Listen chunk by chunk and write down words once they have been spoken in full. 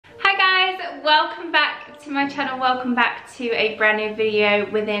welcome back to my channel, welcome back to a brand new video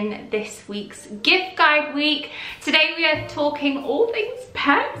within this week's gift guide week. Today we are talking all things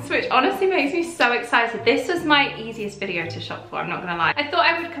pets, which honestly makes me so excited. This was my easiest video to shop for, I'm not gonna lie. I thought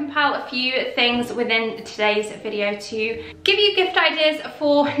I would compile a few things within today's video to give you gift ideas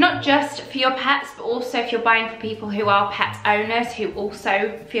for not just for your pets, but also if you're buying for people who are pet owners who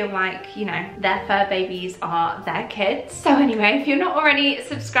also feel like, you know, their fur babies are their kids. So anyway, if you're not already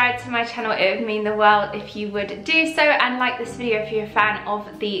subscribed to my channel, it would mean the world if you would do so, and like this video if you're a fan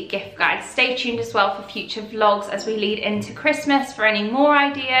of the gift guide. Stay tuned as well for future vlogs as we lead into Christmas for any more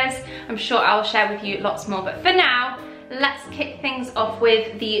ideas. I'm sure I'll share with you lots more, but for now, let's kick things off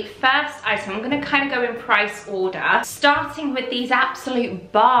with the first item. I'm going to kind of go in price order, starting with these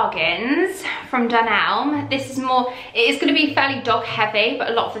absolute bargains from Dunelm. This is more, it is going to be fairly dog heavy, but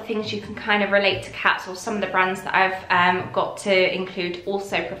a lot of the things you can kind of relate to cats, or some of the brands that I've got to include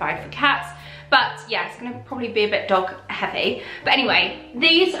also provide for cats. But yeah, it's gonna probably be a bit dog heavy. But anyway,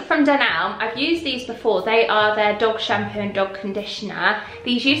 these from Dunelm, I've used these before. They are their dog shampoo and dog conditioner.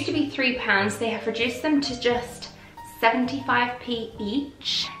 These used to be £3. They have reduced them to just 75p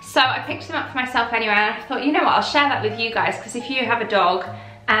each. So I picked them up for myself anyway, and I thought, you know what, I'll share that with you guys, because if you have a dog,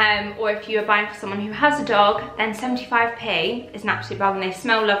 or if you're buying for someone who has a dog, then 75p is an absolute bargain. They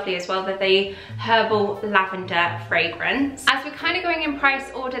smell lovely as well. They're the herbal lavender fragrance. As we're kind of going in price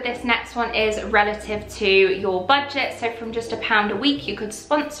order, this next one is relative to your budget. So from just £1 a week, you could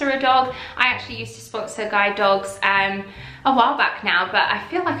sponsor a dog. I actually used to sponsor guide dogs a while back now, but I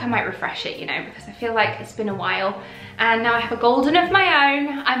feel like I might refresh it, you know, because I feel like it's been a while. And now I have a golden of my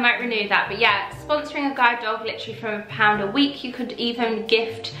own, I might renew that. But yeah, sponsoring a guide dog literally from £1 a week. You could even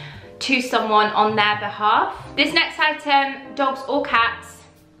gift to someone on their behalf. This next item, dogs or cats,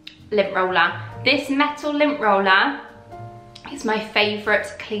 lint roller. This metal lint roller is my favourite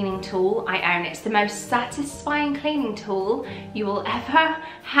cleaning tool I own. It's the most satisfying cleaning tool you will ever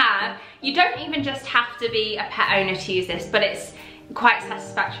have. You don't even just have to be a pet owner to use this, but it's quite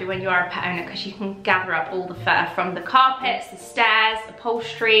satisfactory when you are a pet owner, because you can gather up all the fur from the carpets, the stairs,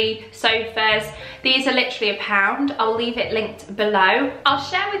 upholstery, sofas. These are literally £1. I'll leave it linked below. I'll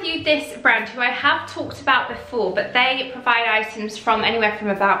share with you this brand who I have talked about before, but they provide items from anywhere from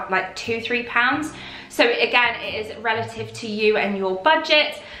about like £2–3. So again, it is relative to you and your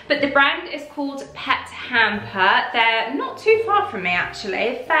budget, but the brand is called Pet Hamper. They're not too far from me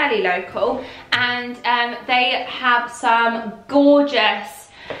actually, fairly local, and they have some gorgeous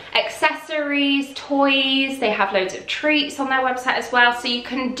accessories, toys. They have loads of treats on their website as well, so you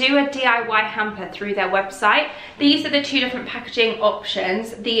can do a DIY hamper through their website. These are the two different packaging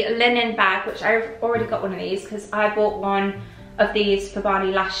options. The linen bag, which I've already got one of these because I bought one of these for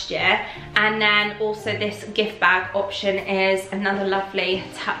Barney last year, and then also this gift bag option is another lovely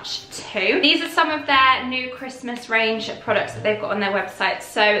touch too. These are some of their new Christmas range products that they've got on their website.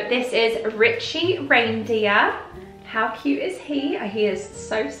 So this is Richie Reindeer. How cute is he? He is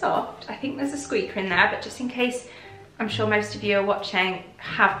so soft. I think there's a squeaker in there, but just in case, I'm sure most of you are watching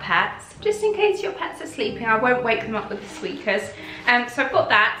have pets, just in case your pets are sleeping, I won't wake them up with the squeakers. So I've got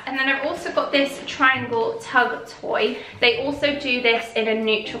that, and then I've also got this triangle tug toy. They also do this in a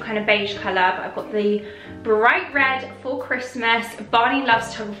neutral kind of beige colour, but I've got the bright red for Christmas. Barney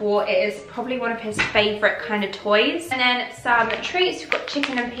loves tug of war. It is probably one of his favourite kind of toys. And then some treats. We've got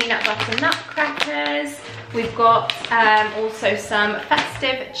chicken and peanut butter nutcrackers. We've got also some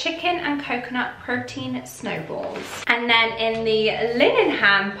festive chicken and coconut protein snowballs. And then in the linen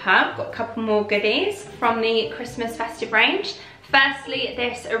hamper, I've got a couple more goodies from the Christmas festive range. Firstly,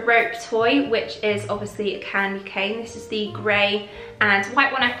 this rope toy, which is obviously a candy cane. This is the grey and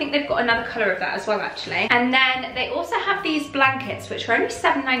white one. I think they've got another colour of that as well actually. And then they also have these blankets, which are only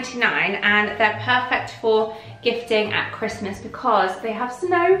 £7.99, and they're perfect for gifting at Christmas because they have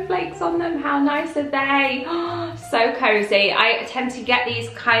snowflakes on them. How nice are they? Oh, so cozy. I tend to get these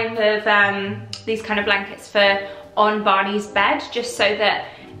kind of blankets for on Barney's bed, just so that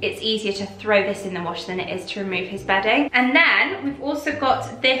it's easier to throw this in the wash than it is to remove his bedding. And then we've also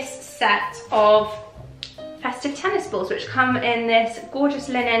got this set of festive tennis balls, which come in this gorgeous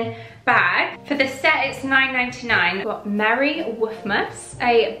linen bag. For the set, it's £9.99. We've got Merry Woofmas,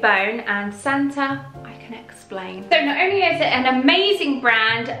 a bone, and Santa, I can explain. So not only is it an amazing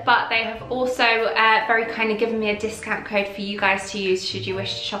brand, but they have also very kindly given me a discount code for you guys to use should you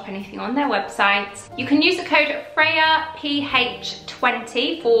wish to shop anything on their website. You can use the code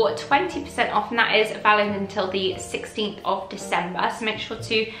freyaPH20 for 20% off, and that is valid until the 16th of December, so make sure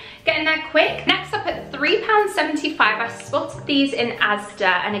to get in there quick. Next up at £3.75, I spotted these in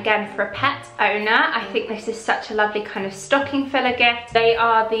Asda, and again for a pet owner, I think this is such a lovely kind of stocking filler gift. They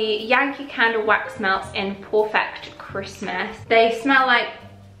are the Yankee Candle Wax Melts in Perfect Christmas. They smell like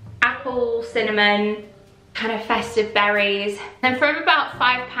apple, cinnamon, kind of festive berries. And from about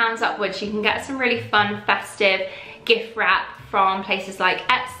 £5 upwards, you can get some really fun festive gift wrap from places like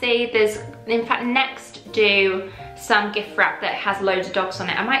Etsy. There's, in fact, Next do some gift wrap that has loads of dogs on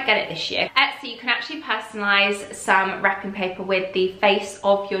it. I might get it this year. Etsy, you can actually personalize some wrapping paper with the face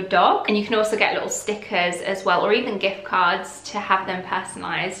of your dog, and you can also get little stickers as well, or even gift cards to have them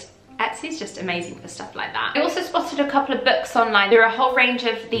personalized. Etsy's just amazing for stuff like that. I also spotted a couple of books online. There are a whole range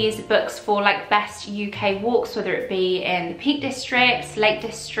of these books for like best UK walks, whether it be in the Peak District, Lake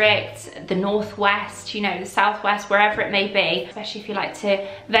District, the Northwest, you know, the Southwest, wherever it may be, especially if you like to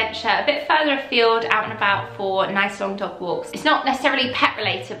venture a bit further afield, out and about for nice long dog walks. It's not necessarily pet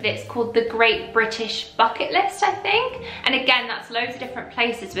related, but it's called the Great British Bucket List, I think. And again, that's loads of different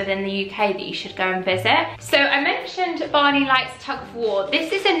places within the UK that you should go and visit. So I mentioned Barney likes tug of war.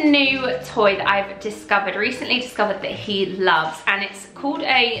 This is a new toy that I've recently discovered that he loves, and it's called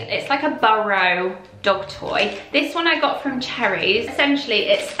it's like a burrow dog toy. This one I got from Cherries. Essentially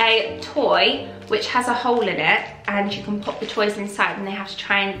it's a toy which has a hole in it, and you can pop the toys inside and they have to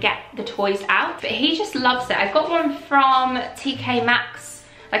try and get the toys out, but he just loves it. I got one from TK Maxx,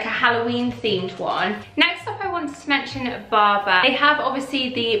 like a Halloween themed one. Next up, I wanted to mention Barbour. They have obviously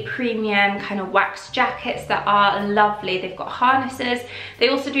the premium kind of wax jackets that are lovely. They've got harnesses. They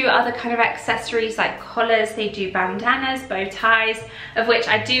also do other kind of accessories like collars. They do bandanas, bow ties, of which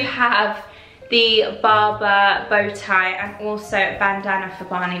I do have the Barbour bow tie and also bandana for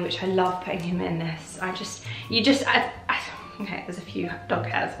Barney, which I love putting him in this. Okay, there's a few dog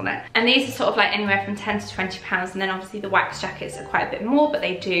hairs on it. And these are sort of like anywhere from 10 to 20 pounds, and then obviously the wax jackets are quite a bit more, but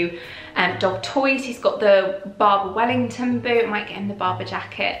they do dog toys. He's got the Barbour Wellington boot, might get him the Barbour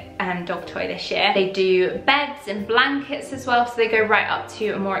jacket dog toy this year. They do beds and blankets as well, so they go right up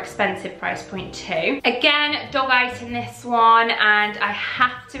to a more expensive price point too. Again, dog item this one, and I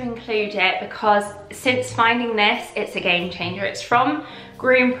have to include it because since finding this, it's a game changer. It's from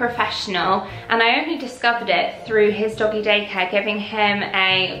Groom Professional, and I only discovered it through his doggy daycare giving him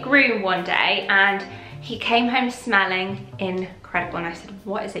a groom one day, and he came home smelling incredible, and I said,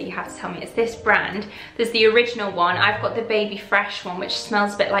 what is it? You have to tell me. It's this brand. There's the original one. I've got the Baby Fresh one, which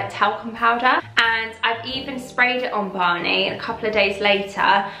smells a bit like talcum powder, and I've even sprayed it on Barney. A couple of days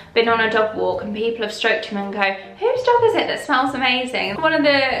later, been on a dog walk, and people have stroked him and go, whose dog is it that smells amazing? One of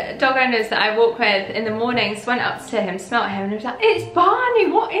the dog owners that I walk with in the mornings went up to him, smelled him, and was like, it's Barney,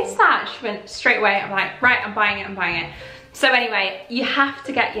 what is that? She went straight away. I'm like, right, I'm buying it, I'm buying it. So anyway, you have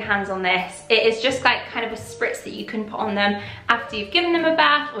to get your hands on this. It is just like kind of a spritz that you can put on them after you've given them a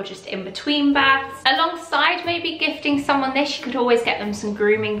bath or just in between baths. Alongside maybe gifting someone this, you could always get them some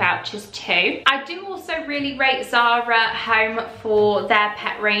grooming vouchers too. I do also really rate Zara Home for their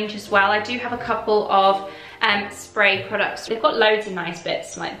pet range as well. I do have a couple of spray products. They've got loads of nice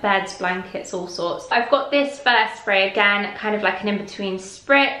bits like beds, blankets, all sorts. I've got this first spray, again kind of like an in-between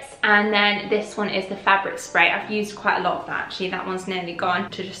spritz, and then this one is the fabric spray. I've used quite a lot of that actually. That one's nearly gone,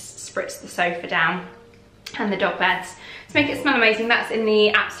 to just spritz the sofa down and the dog beds to make it smell amazing. That's in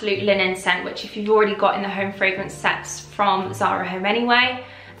the Absolute Linen scent, which if you've already got in the home fragrance sets from Zara Home anyway,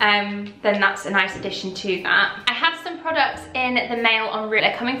 then that's a nice addition to that. I have some products in the mail en route.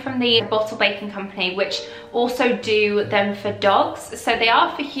 They're coming from the Bottle Baking Company, which also do them for dogs. So they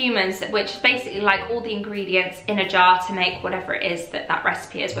are for humans, which is basically like all the ingredients in a jar to make whatever it is that that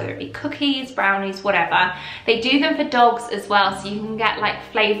recipe is, whether it be cookies, brownies, whatever. They do them for dogs as well, so you can get like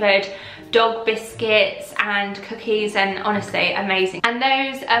flavored dog biscuits and cookies, and honestly amazing. And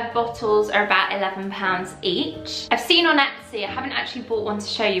those bottles are about £11 each. I've seen on Etsy, I haven't actually bought one to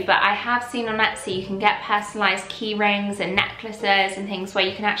show you, but I have seen on Etsy you can get personalized key rings and necklaces and things where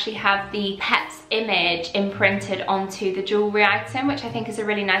you can actually have the pet's image imprinted onto the jewelry item, which I think is a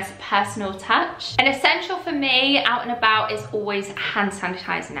really nice personal touch. An essential for me out and about is always hand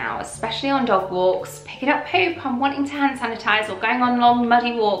sanitizer now, especially on dog walks. Picking up poop, I'm wanting to hand sanitize, or going on long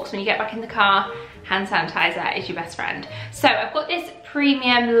muddy walks when you get back in the car, hand sanitizer is your best friend. So I've got this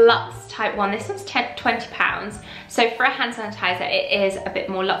premium luxe type one. This one's £20. So for a hand sanitizer, it is a bit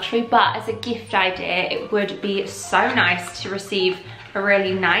more luxury, but as a gift idea, it would be so nice to receive a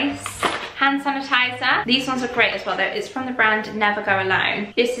really nice hand sanitizer. These ones are great as well though. It's from the brand Never Go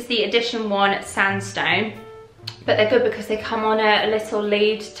Alone. This is the edition 1 Sandstone. But they're good because they come on a little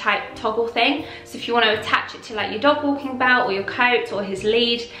lead type toggle thing. So if you want to attach it to like your dog walking belt or your coat or his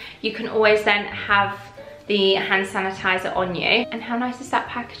lead, you can always then have the hand sanitizer on you. And how nice is that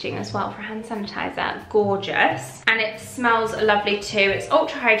packaging as well for hand sanitizer? Gorgeous. And it smells lovely too. It's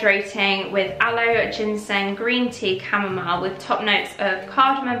ultra hydrating with aloe, ginseng, green tea, chamomile, with top notes of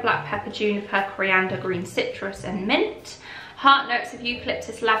cardamom, black pepper, juniper, coriander, green citrus and mint. Heart notes of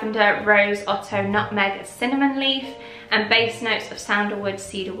eucalyptus, lavender, rose, otto, nutmeg, cinnamon leaf, and base notes of sandalwood,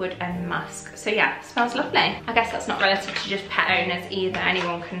 cedarwood, and musk. So yeah, it smells lovely. I guess that's not relative to just pet owners either.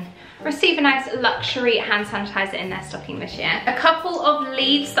 Anyone can receive a nice luxury hand sanitizer in their stocking this year. A couple of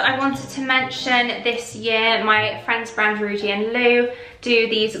leads that I wanted to mention this year. My friends brand Rudy and Lou do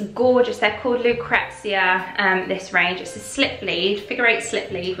these gorgeous, they're called Lucrezia, this range. It's a slip lead, figure 8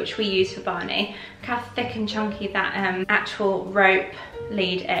 slip lead, which we use for Barney. Look how thick and chunky that actual rope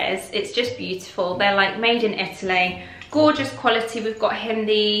lead is. It's just beautiful. They're like made in Italy, gorgeous quality. We've got him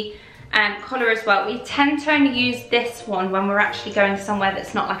the collar as well. We tend to only use this one when we're actually going somewhere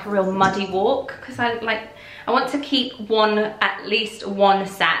that's not like a real muddy walk, because I want to keep at least one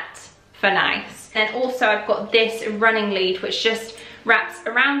set for nice. Then also I've got this running lead which just wraps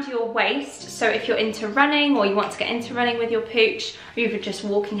around your waist, so if you're into running or you want to get into running with your pooch, or you're just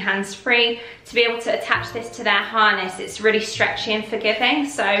walking hands free, to be able to attach this to their harness. It's really stretchy and forgiving,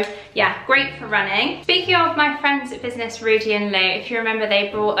 so yeah, great for running. Speaking of my friends at business Rudy and Lou, if you remember, they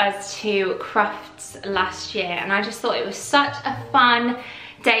brought us to Crufts last year, and I just thought it was such a fun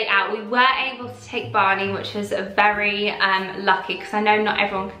day out. We were able to take Barney, which was very lucky, because I know not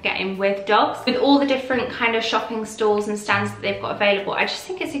everyone can get in with dogs. With all the different kind of shopping stalls and stands that they've got available, I just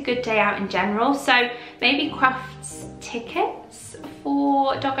think it's a good day out in general. So maybe Crufts tickets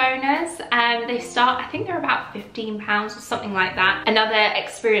for dog owners. They start, I think they're about £15 or something like that. Another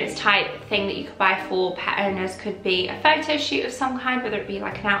experience type thing that you could buy for pet owners could be a photo shoot of some kind, whether it be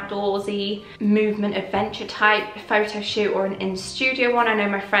like an outdoorsy movement adventure type photo shoot or an in-studio one. I know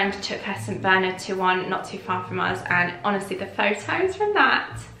my friend took her St. Bernard to one not too far from us, and honestly the photos from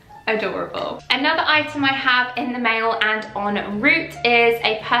that, adorable. Another item I have in the mail and en route is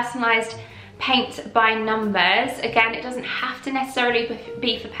a personalised paint by numbers. Again, it doesn't have to necessarily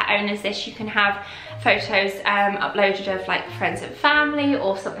be for pet owners. This, you can have photos uploaded of like friends and family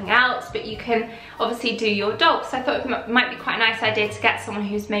or something else, but you can obviously do your dog. So I thought it might be quite a nice idea to get someone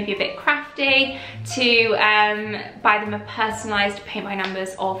who's maybe a bit crafty to buy them a personalised paint by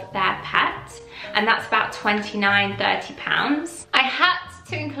numbers of their pet, and that's about £29–30. I had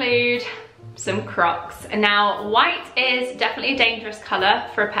to include some Crocs. Now, white is definitely a dangerous colour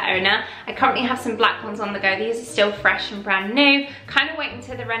for a pet owner. I currently have some black ones on the go. These are still fresh and brand new. Kind of waiting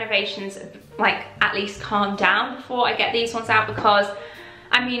until the renovations like at least calm down before I get these ones out, because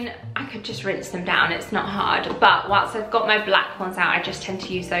I mean, I could just rinse them down, it's not hard, but whilst I've got my black ones out, I just tend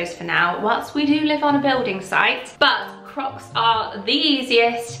to use those for now, whilst we do live on a building site. But Crocs are the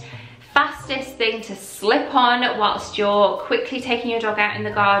easiest, fastest thing to slip on whilst you're quickly taking your dog out in the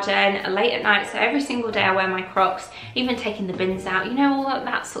garden late at night. So every single day I wear my Crocs, even taking the bins out, you know, all of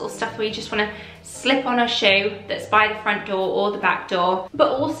that sort of stuff where you just want to slip on a shoe that's by the front door or the back door.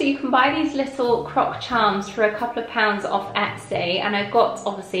 But also you can buy these little Croc charms for a couple of pounds off Etsy, and I've got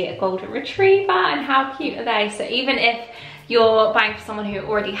obviously a golden retriever, and how cute are they? So even if you're buying for someone who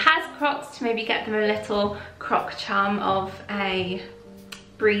already has Crocs, to maybe get them a little Croc charm of a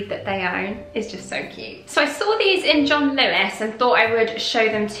breed that they own is just so cute. So I saw these in John Lewis and thought I would show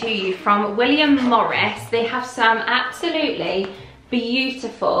them to you, from William Morris. They have some absolutely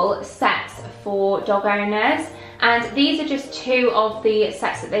beautiful sets for dog owners, and these are just two of the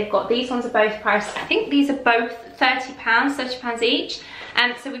sets that they've got. These ones are both priced, I think these are both £30 each.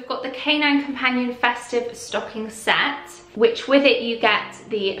 So we've got the Canine Companion Festive Stocking Set, which with it you get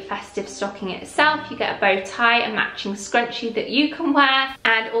the festive stocking itself, you get a bow tie, a matching scrunchie that you can wear,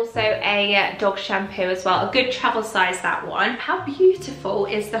 and also a dog shampoo as well. A good travel size, that one. How beautiful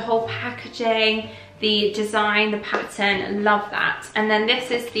is the whole packaging, the design, the pattern, love that. And then this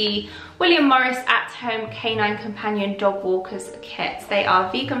is the William Morris At Home Canine Companion Dog Walkers Kit. They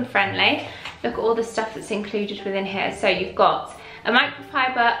are vegan friendly. Look at all the stuff that's included within here. So you've got a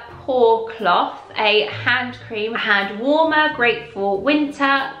microfiber paw cloth, a hand cream, a hand warmer, great for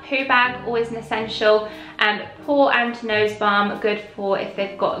winter, poo bag, always an essential, paw paw and nose balm, good for if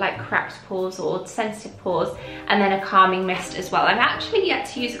they've got like cracked paws or sensitive paws, and then a calming mist as well. I've actually yet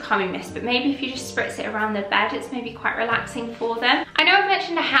to use a calming mist, but maybe if you just spritz it around the bed, it's maybe quite relaxing for them. I know I've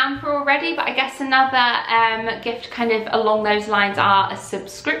mentioned a hamper already, but I guess another gift kind of along those lines are a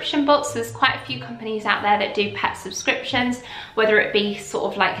subscription box. There's quite a few companies out there that do pet subscriptions, whether it be sort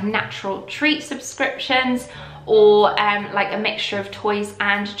of like natural treat subscriptions or like a mixture of toys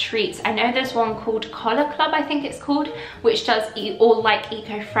and treats. I know there's one called Collar Club, I think it's called, which does all like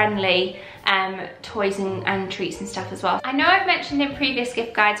eco-friendly toys and treats and stuff as well. I know I've mentioned in previous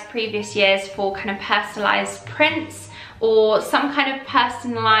gift guides previous years for kind of personalized prints or some kind of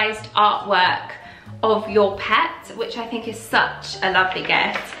personalized artwork of your pet, which I think is such a lovely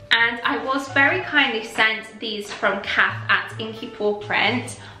gift. And I was very kindly sent these from Kath at Inky Paw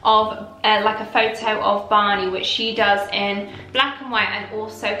Print of like a photo of Barney, which she does in black and white and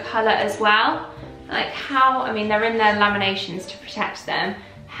also colour as well. Like how, I mean, they're in their laminations to protect them.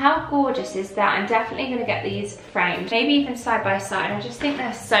 How gorgeous is that? I'm definitely going to get these framed, maybe even side by side. I just think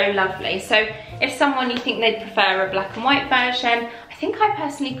they're so lovely. So if someone, you think they'd prefer a black and white version, I think I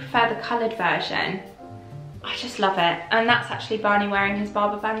personally prefer the coloured version. I just love it. And that's actually Barney wearing his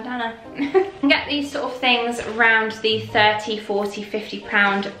Barber bandana. You can get these sort of things around the 30, 40, 50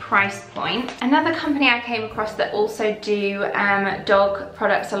 pound price point. Another company I came across that also do dog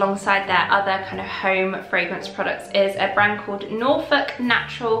products alongside their other kind of home fragrance products is a brand called Norfolk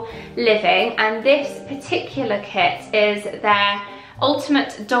Natural Living. And this particular kit is their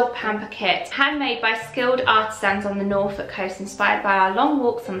Ultimate Dog Pamper Kit, handmade by skilled artisans on the Norfolk coast, inspired by our long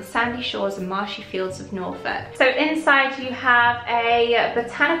walks on the sandy shores and marshy fields of Norfolk. So inside you have a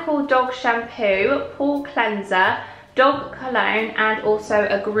botanical dog shampoo, paw cleanser, dog cologne, and also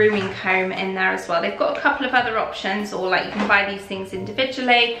a grooming comb in there as well. They've got a couple of other options, or like you can buy these things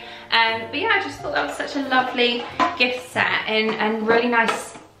individually. But yeah, I just thought that was such a lovely gift set and really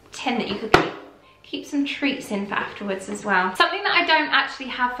nice tin that you could keep some treats in for afterwards as well. Something that I don't actually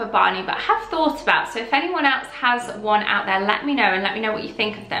have for Barney, but I have thought about, so if anyone else has one out there, let me know and let me know what you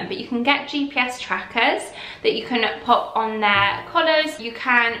think of them. But you can get GPS trackers that you can pop on their collars. You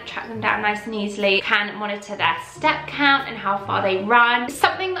can track them down nice and easily. You can monitor their step count and how far they run.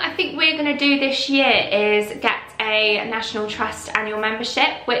 Something that I think we're going to do this year is get a National Trust annual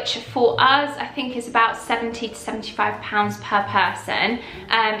membership, which for us I think is about 70 to 75 pounds per person.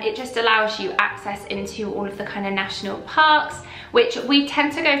 It just allows you access into all of the kind of national parks, which we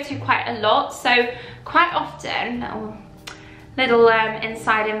tend to go to quite a lot. So quite often, little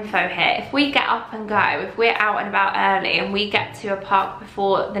inside info here, if we get up and go, if we're out and about early and we get to a park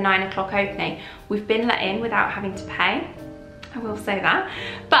before the 9 o'clock opening, we've been let in without having to pay. I will say that,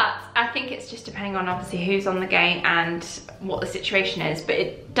 but I think it's just depending on obviously who's on the gate and what the situation is, but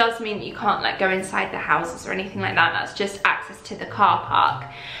it does mean that you can't like go inside the houses or anything like that. That's just access to the car park.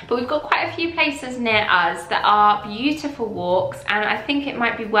 But we've got quite a few places near us that are beautiful walks, and I think it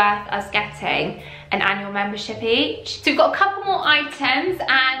might be worth us getting an annual membership each. So we've got a couple more items,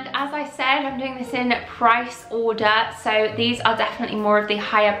 and as I said, I'm doing this in price order, so these are definitely more of the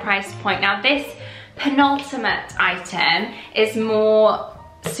higher price point. Now this penultimate item is more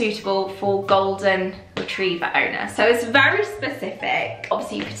suitable for golden retriever owners, so it's very specific.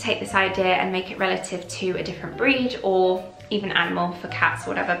 Obviously you could take this idea and make it relative to a different breed or even animal for cats or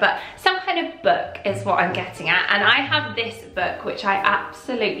whatever, but some kind of book is what I'm getting at. And I have this book which I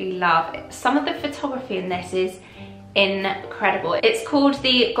absolutely love. Some of the photography in this is incredible. It's called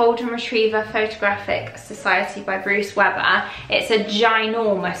the Golden Retriever Photographic Society by Bruce Weber. It's a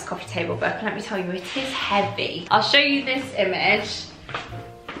ginormous coffee table book, and let me tell you, it is heavy. I'll show you this image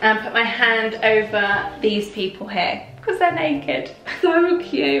and put my hand over these people here because they're naked. So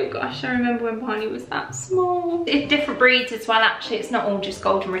cute. Gosh, I remember when Barney was that small. It's different breeds as well, actually. It's not all just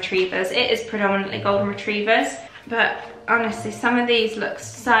Golden Retrievers. It is predominantly Golden Retrievers, but honestly, some of these look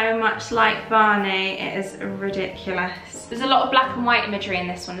so much like Barney, it is ridiculous. There's a lot of black and white imagery in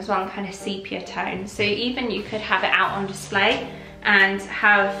this one as well, and kind of sepia tones. So even you could have it out on display and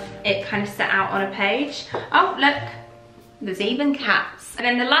have it kind of set out on a page. Oh, look, there's even cats. And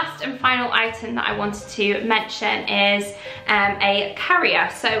then the last and final item that I wanted to mention is a carrier.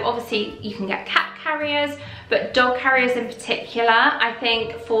 So obviously you can get cat carriers, but dog carriers in particular, I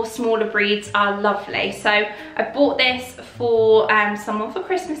think for smaller breeds are lovely. So I bought this for someone for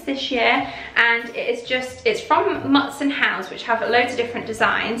Christmas this year, and it's from Mutts & Hounds, which have loads of different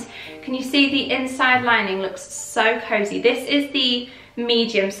designs. Can you see the inside lining looks so cozy? This is the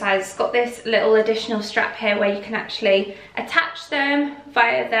medium size. It's got this little additional strap here where you can actually attach them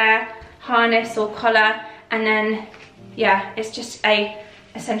via their harness or collar, and then yeah, it's just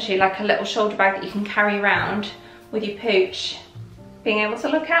essentially like a little shoulder bag that you can carry around. with your pooch being able to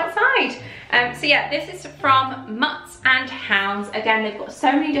look outside. So yeah, this is from Mutts and Hounds. Again, they've got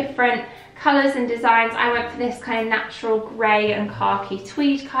so many different colours and designs. I went for this kind of natural grey and khaki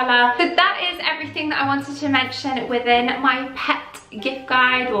tweed colour. So that is everything that I wanted to mention within my pet gift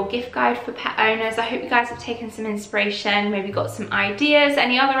guide, or gift guide for pet owners. I hope you guys have taken some inspiration, maybe got some ideas.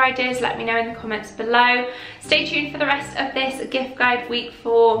 Any other ideas, let me know in the comments below. Stay tuned for the rest of this gift guide week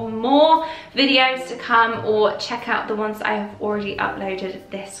for more videos to come, or check out the ones I have already uploaded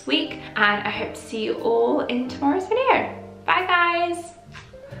this week. And I hope to see you all in tomorrow's video. Bye guys!